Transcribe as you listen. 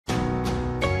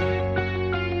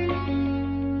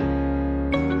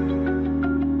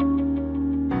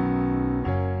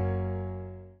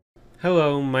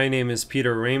Hello, my name is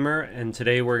Peter Raymer, and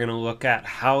today we're going to look at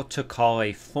how to call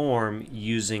a form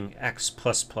using X++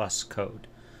 code.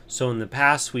 So in the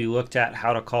past we looked at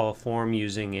how to call a form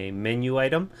using a menu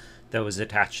item that was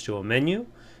attached to a menu,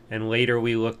 and later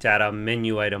we looked at a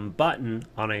menu item button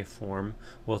on a form.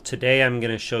 Well, today I'm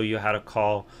going to show you how to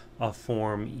call a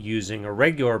form using a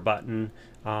regular button,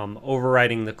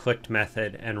 overriding the clicked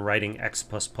method and writing X++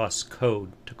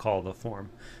 code to call the form.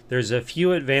 There's a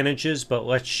few advantages, but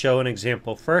let's show an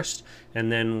example first,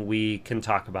 and then we can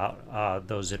talk about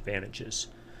those advantages.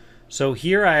 So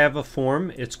here I have a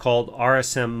form. It's called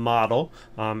RSM model.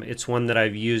 It's one that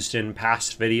I've used in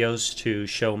past videos to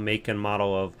show make and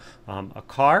model of a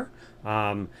car.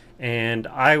 And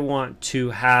I want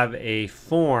to have a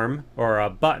form, or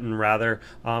a button rather,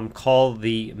 called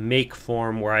the make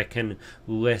form, where I can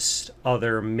list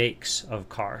other makes of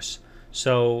cars.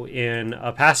 So in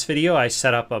a past video I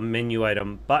set up a menu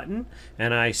item button,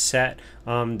 and I set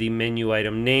the menu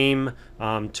item name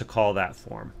to call that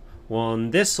form. Well,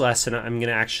 in this lesson I'm going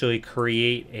to actually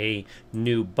create a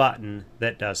new button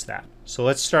that does that. So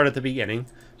let's start at the beginning.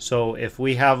 So if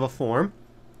we have a form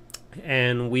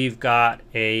and we've got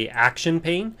a action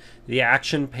pane, the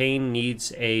action pane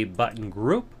needs a button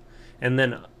group, and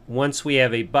then once we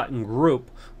have a button group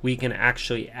we can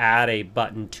actually add a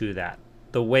button to that.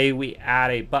 The way we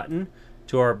add a button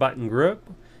to our button group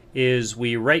is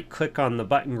we right click on the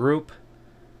button group,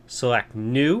 select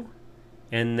new,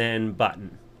 and then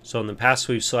button. So in the past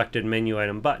we've selected menu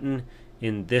item button.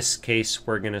 In this case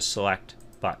we're going to select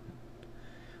button.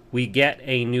 We get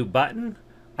a new button.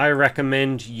 I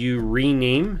recommend you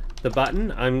rename the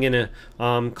button. I'm going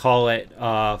to call it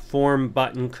form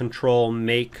button control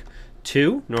make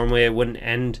 2. Normally I wouldn't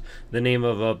end the name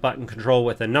of a button control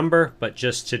with a number, but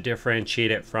just to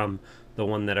differentiate it from the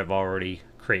one that I've already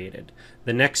created.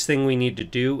 The next thing we need to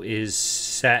do is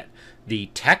set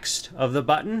the text of the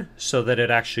button so that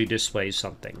it actually displays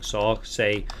something. So I'll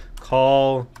say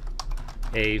call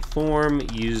a form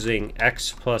using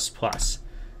X++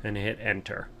 and hit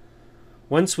enter.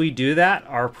 Once we do that,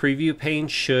 our preview pane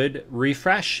should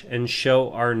refresh and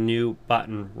show our new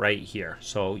button right here.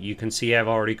 So you can see I've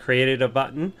already created a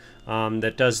button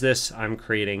that does this. I'm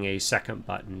creating a second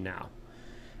button now.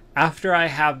 After I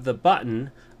have the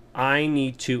button, I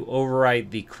need to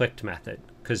override the clicked method,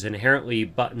 because inherently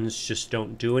buttons just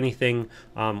don't do anything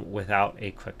without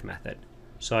a clicked method.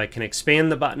 So I can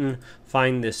expand the button,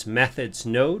 find this methods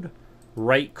node,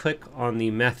 right click on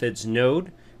the methods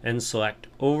node, and select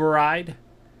override,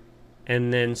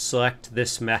 and then select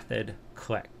this method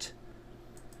clicked.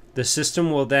 The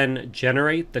system will then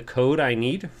generate the code I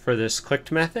need for this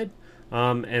clicked method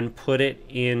and put it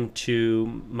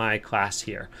into my class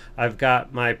here. I've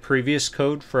got my previous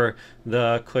code for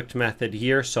the clicked method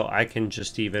here, so I can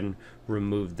just even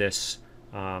remove this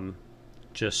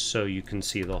just so you can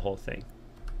see the whole thing.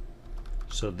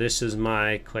 So this is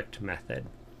my clicked method.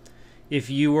 If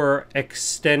you were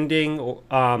extending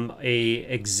a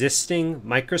existing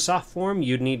Microsoft form,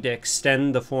 you'd need to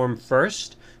extend the form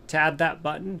first to add that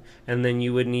button, and then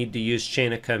you would need to use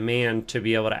chain of command to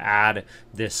be able to add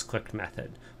this clicked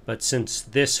method. But since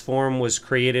this form was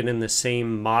created in the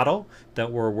same model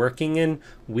that we're working in,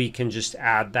 we can just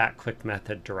add that clicked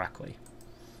method directly.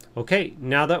 Okay,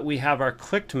 now that we have our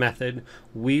clicked method,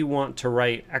 we want to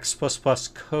write X++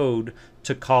 code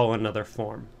to call another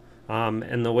form.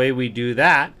 And the way we do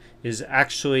that is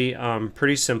actually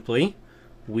pretty simply.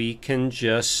 We can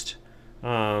just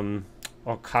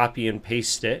I'll copy and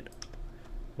paste it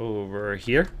over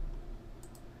here,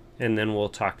 and then we'll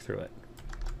talk through it.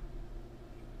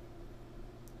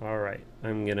 Alright,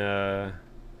 I'm gonna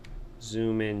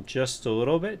zoom in just a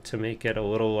little bit to make it a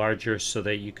little larger so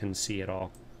that you can see it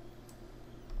all.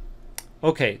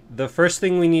 Okay, the first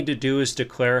thing we need to do is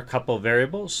declare a couple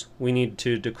variables. We need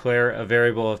to declare a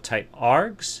variable of type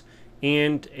args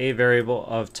and a variable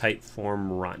of type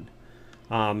form run.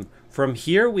 From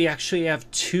here we actually have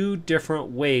two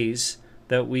different ways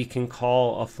that we can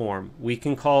call a form. We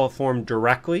can call a form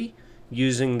directly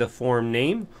using the form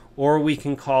name, or we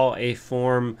can call a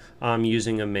form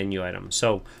using a menu item.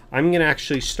 So I'm going to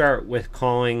actually start with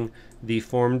calling the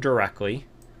form directly.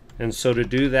 And so to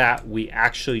do that, we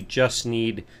actually just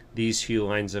need these few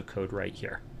lines of code right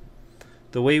here.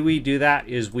 The way we do that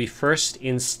is we first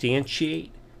instantiate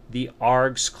the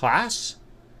Args class,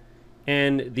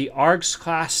 and the Args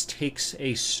class takes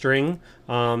a string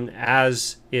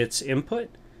as its input,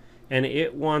 and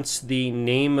it wants the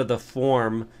name of the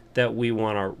form that we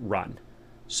want to run.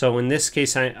 So in this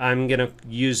case, I'm going to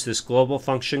use this global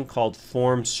function called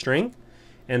form string,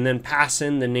 and then pass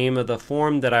in the name of the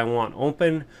form that I want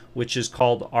open, which is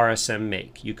called RSM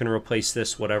make. You can replace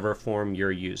this whatever form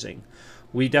you're using.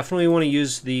 We definitely want to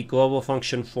use the global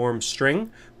function form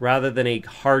string rather than a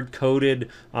hard-coded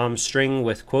string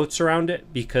with quotes around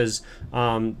it, because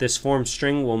this form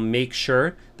string will make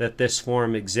sure that this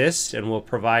form exists and will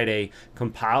provide a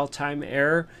compile time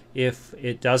error if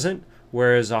it doesn't,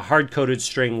 whereas a hard-coded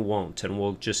string won't, and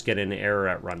we'll just get an error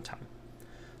at runtime.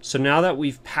 So now that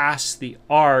we've passed the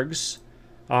args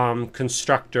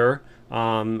constructor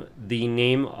the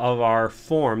name of our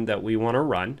form that we want to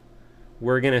run,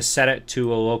 we're going to set it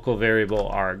to a local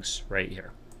variable args right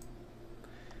here.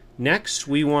 Next,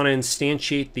 we want to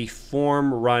instantiate the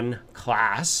form run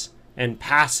class and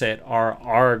pass it our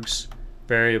args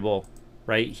variable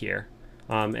right here.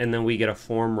 And then we get a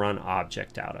form run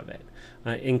object out of it.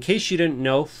 In case you didn't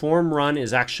know, form run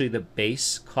is actually the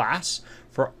base class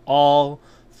for all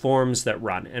forms that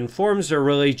run. And forms are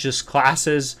really just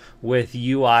classes with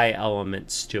UI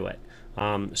elements to it.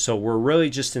 So we're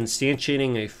really just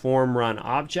instantiating a form run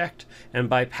object, and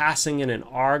by passing in an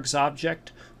args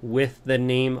object with the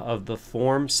name of the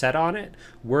form set on it,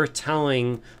 we're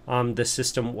telling the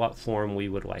system what form we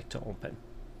would like to open.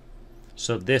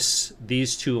 So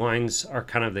these two lines are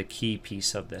kind of the key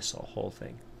piece of this whole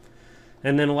thing.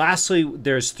 And then lastly,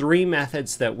 there's three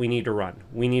methods that we need to run.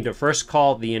 We need to first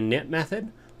call the init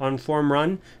method on form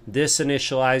run. This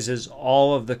initializes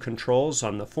all of the controls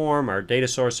on the form, our data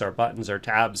source, our buttons, our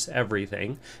tabs,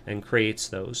 everything, and creates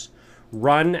those.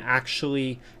 Run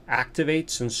actually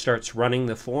activates and starts running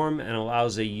the form and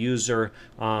allows a user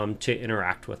to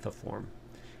interact with the form.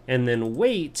 And then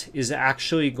wait is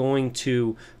actually going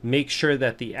to make sure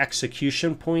that the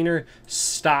execution pointer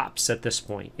stops at this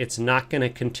point. It's not going to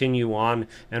continue on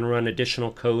and run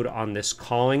additional code on this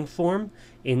calling form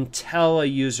until a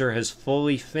user has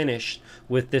fully finished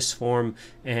with this form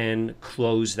and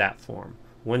close that form.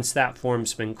 Once that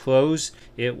form's been closed,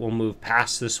 it will move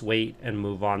past this wait and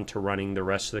move on to running the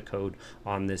rest of the code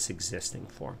on this existing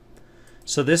form.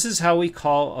 So this is how we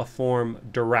call a form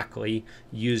directly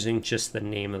using just the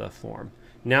name of the form.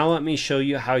 Now let me show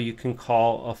you how you can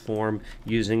call a form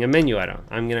using a menu item.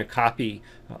 I'm going to copy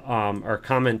or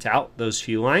comment out those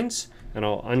few lines, and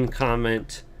I'll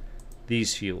uncomment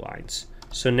these few lines.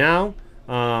 So now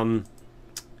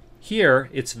here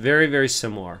it's very, very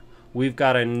similar. We've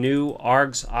got a new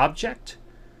args object,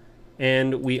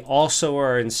 and we also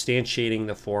are instantiating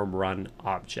the form run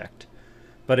object.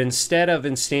 But instead of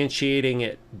instantiating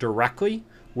it directly,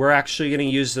 we're actually going to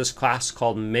use this class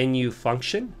called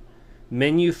menu_function.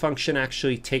 Menu_function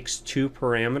actually takes two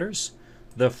parameters.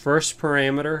 The first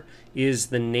parameter is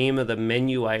the name of the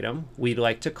menu item we'd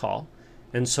like to call.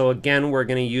 And so again, we're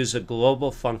going to use a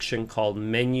global function called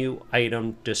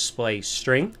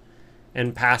menu_item_display_string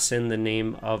and pass in the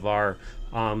name of our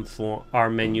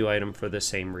menu item for the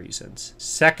same reasons.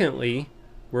 Secondly,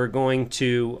 we're going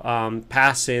to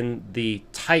pass in the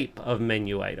type of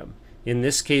menu item. In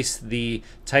this case, the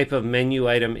type of menu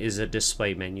item is a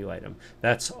display menu item.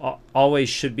 That's always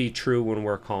should be true when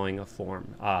we're calling a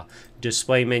form.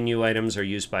 Display menu items are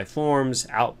used by forms,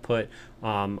 output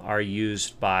are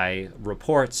used by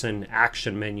reports, and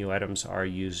action menu items are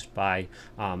used by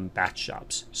batch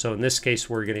jobs. So in this case,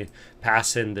 we're going to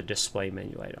pass in the display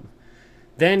menu item.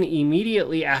 Then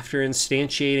immediately after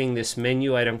instantiating this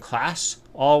menu item class,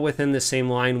 all within the same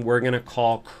line, we're going to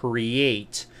call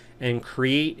create. And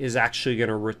create is actually going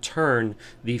to return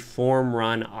the form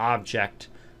run object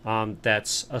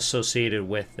that's associated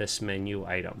with this menu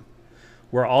item.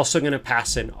 We're also going to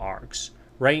pass in args.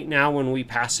 Right now when we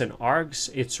pass in args,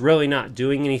 it's really not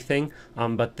doing anything,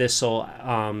 but this will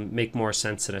make more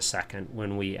sense in a second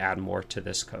when we add more to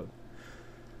this code.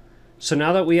 So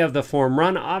now that we have the form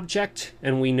run object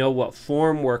and we know what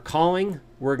form we're calling,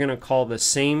 we're going to call the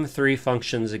same three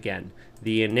functions again.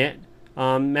 The init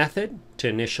method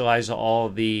to initialize all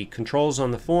the controls on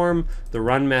the form, the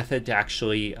run method to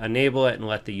actually enable it and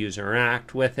let the user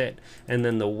interact with it, and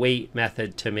then the wait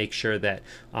method to make sure that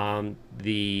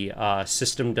the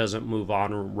system doesn't move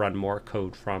on or run more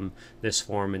code from this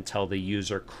form until the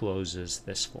user closes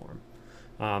this form.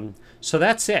 So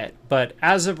that's it. But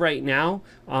as of right now,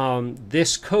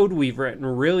 this code we've written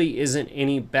really isn't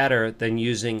any better than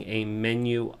using a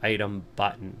menu item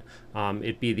button.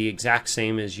 It'd be the exact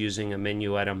same as using a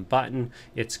menu item button.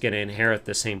 It's going to inherit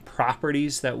the same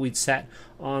properties that we'd set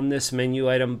on this menu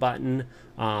item button.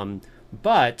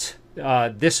 But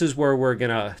this is where we're going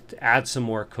to add some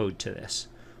more code to this.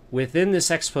 Within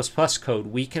this X++ code,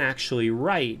 we can actually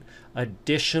write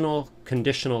additional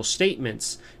conditional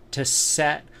statements to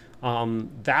set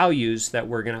values that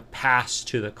we're going to pass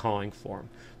to the calling form.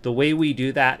 The way we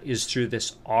do that is through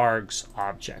this Args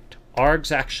object.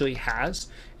 Args actually has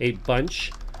a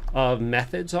bunch of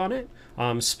methods on it,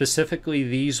 specifically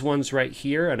these ones right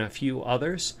here and a few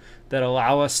others that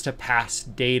allow us to pass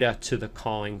data to the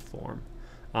calling form.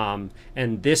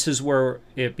 And this is where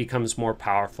it becomes more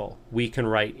powerful. We can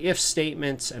write if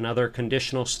statements and other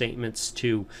conditional statements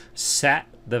to set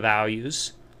the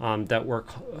values that we're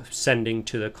sending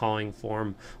to the calling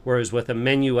form, whereas with a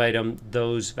menu item,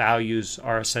 those values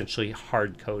are essentially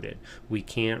hard-coded. We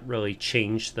can't really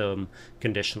change them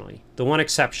conditionally. The one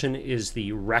exception is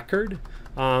the record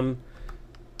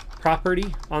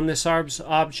property on this Args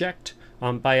object.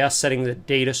 By us setting the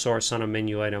data source on a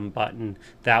menu item button,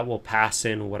 that will pass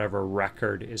in whatever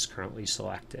record is currently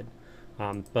selected.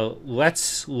 But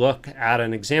let's look at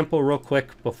an example real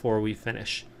quick before we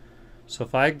finish. So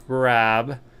if I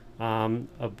grab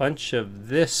a bunch of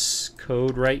this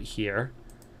code right here,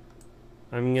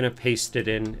 I'm going to paste it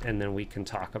in and then we can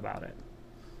talk about it.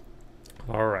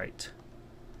 All right.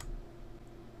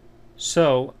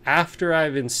 So after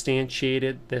I've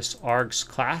instantiated this Args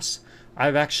class,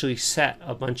 I've actually set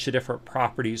a bunch of different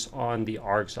properties on the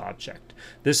Args object.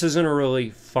 This isn't a really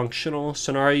functional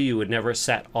scenario. You would never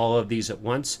set all of these at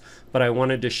once, but I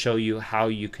wanted to show you how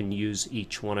you can use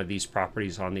each one of these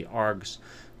properties on the Args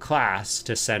class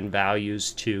to send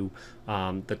values to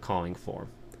the calling form.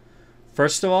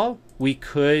 First of all, we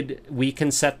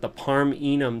can set the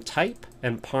parmEnumType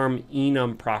and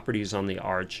parmEnum properties on the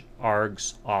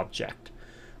Args object.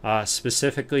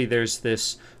 Specifically, there's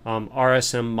this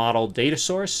RSM model data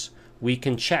source. We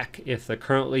can check if the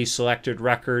currently selected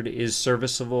record is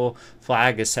serviceable,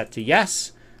 flag is set to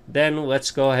yes. Then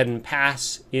let's go ahead and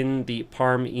pass in the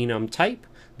parmEnumType,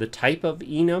 the type of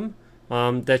enum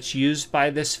that's used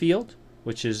by this field,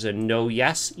 which is a no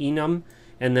yes enum,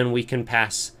 and then we can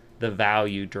pass the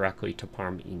value directly to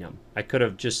parmEnum. I could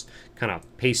have just kind of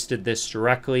pasted this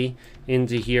directly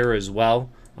into here as well,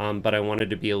 but I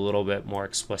wanted to be a little bit more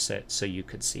explicit so you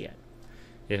could see it.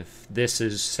 If this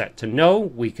is set to no,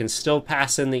 we can still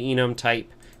pass in the enum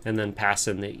type and then pass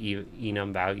in the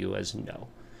enum value as no.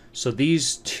 So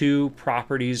these two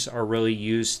properties are really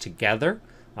used together,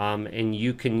 and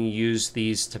you can use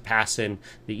these to pass in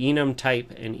the enum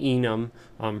type and enum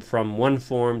from one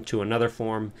form to another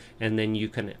form, and then you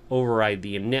can override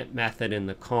the init method in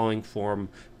the calling form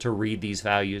to read these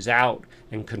values out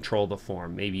and control the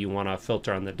form. Maybe you want to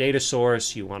filter on the data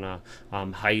source, you want to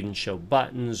hide and show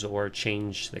buttons or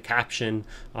change the caption.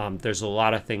 There's a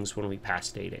lot of things when we pass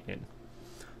data in.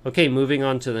 Okay, moving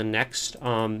on to the next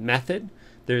method.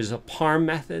 There's a parm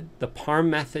method. The parm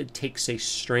method takes a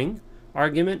string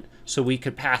argument, so we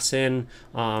could pass in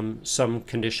some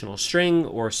conditional string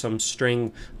or some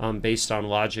string based on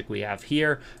logic we have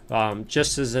here.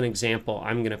 Just as an example,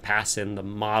 I'm going to pass in the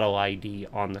model ID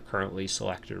on the currently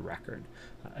selected record.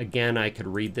 Again, I could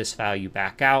read this value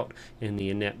back out in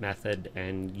the init method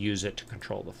and use it to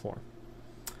control the form.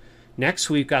 Next,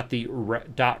 we've got the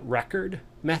 .record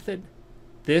method.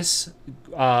 This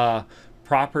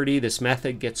property, this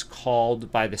method gets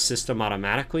called by the system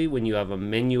automatically when you have a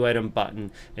menu item button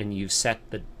and you've set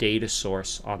the data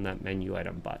source on that menu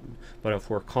item button. But if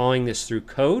we're calling this through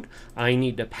code, I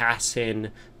need to pass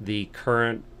in the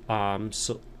current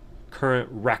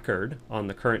record on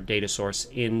the current data source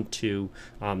into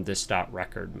this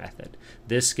 .record method.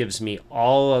 This gives me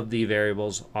all of the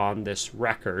variables on this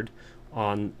record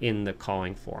in the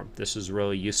calling form. This is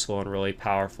really useful and really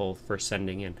powerful for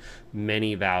sending in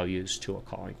many values to a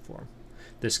calling form.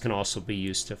 This can also be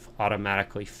used to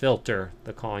automatically filter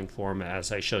the calling form,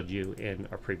 as I showed you in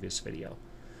a previous video.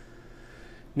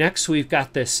 Next, we've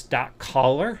got this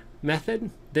 .caller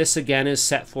method. This again is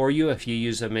set for you if you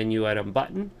use a menu item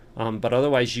button, but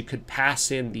otherwise you could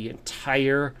pass in the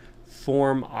entire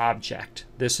form object.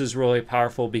 This is really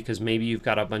powerful because maybe you've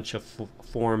got a bunch of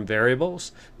form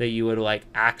variables that you would like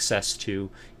access to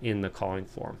in the calling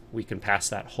form. We can pass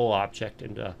that whole object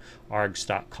into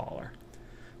args.caller.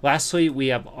 Lastly, we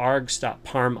have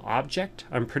args.parmObject.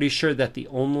 I'm pretty sure that the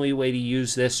only way to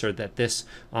use this, or that this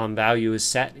value is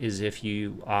set, is if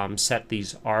you set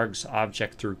these args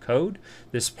object through code.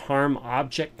 This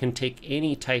parmObject can take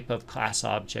any type of class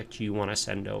object you want to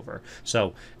send over.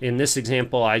 So in this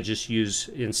example, I just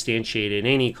instantiated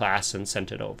any class and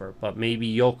sent it over. But maybe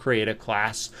you'll create a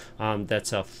class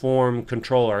that's a form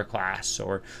controller class,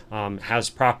 or has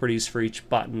properties for each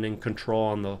button and control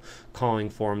on the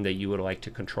calling form that you would like to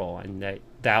control, and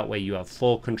that way you have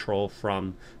full control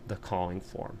from the calling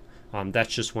form.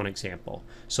 That's just one example.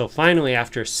 So finally,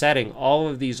 after setting all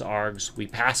of these args, we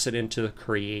pass it into the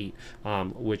create,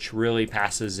 which really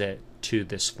passes it to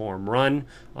this form run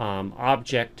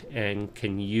object and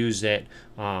can use it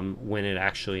when it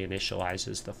actually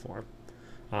initializes the form.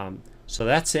 So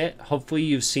that's it. Hopefully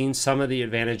you've seen some of the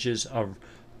advantages of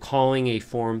calling a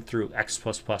form through X++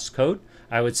 code.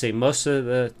 I would say most of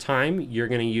the time you're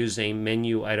going to use a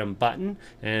menu item button,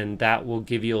 and that will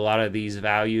give you a lot of these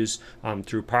values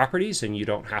through properties, and you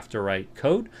don't have to write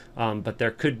code. But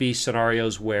there could be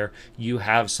scenarios where you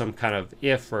have some kind of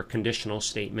if or conditional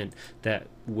statement that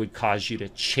would cause you to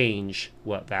change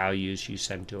what values you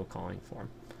send to a calling form.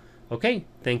 Okay,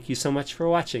 thank you so much for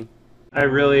watching. I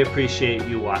really appreciate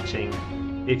you watching.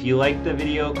 If you liked the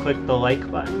video, click the like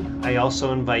button. I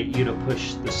also invite you to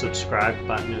push the subscribe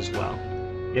button as well.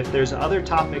 If there's other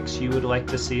topics you would like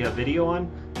to see a video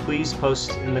on, please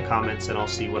post in the comments and I'll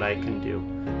see what I can do.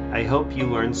 I hope you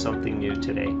learned something new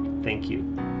today. Thank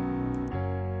you.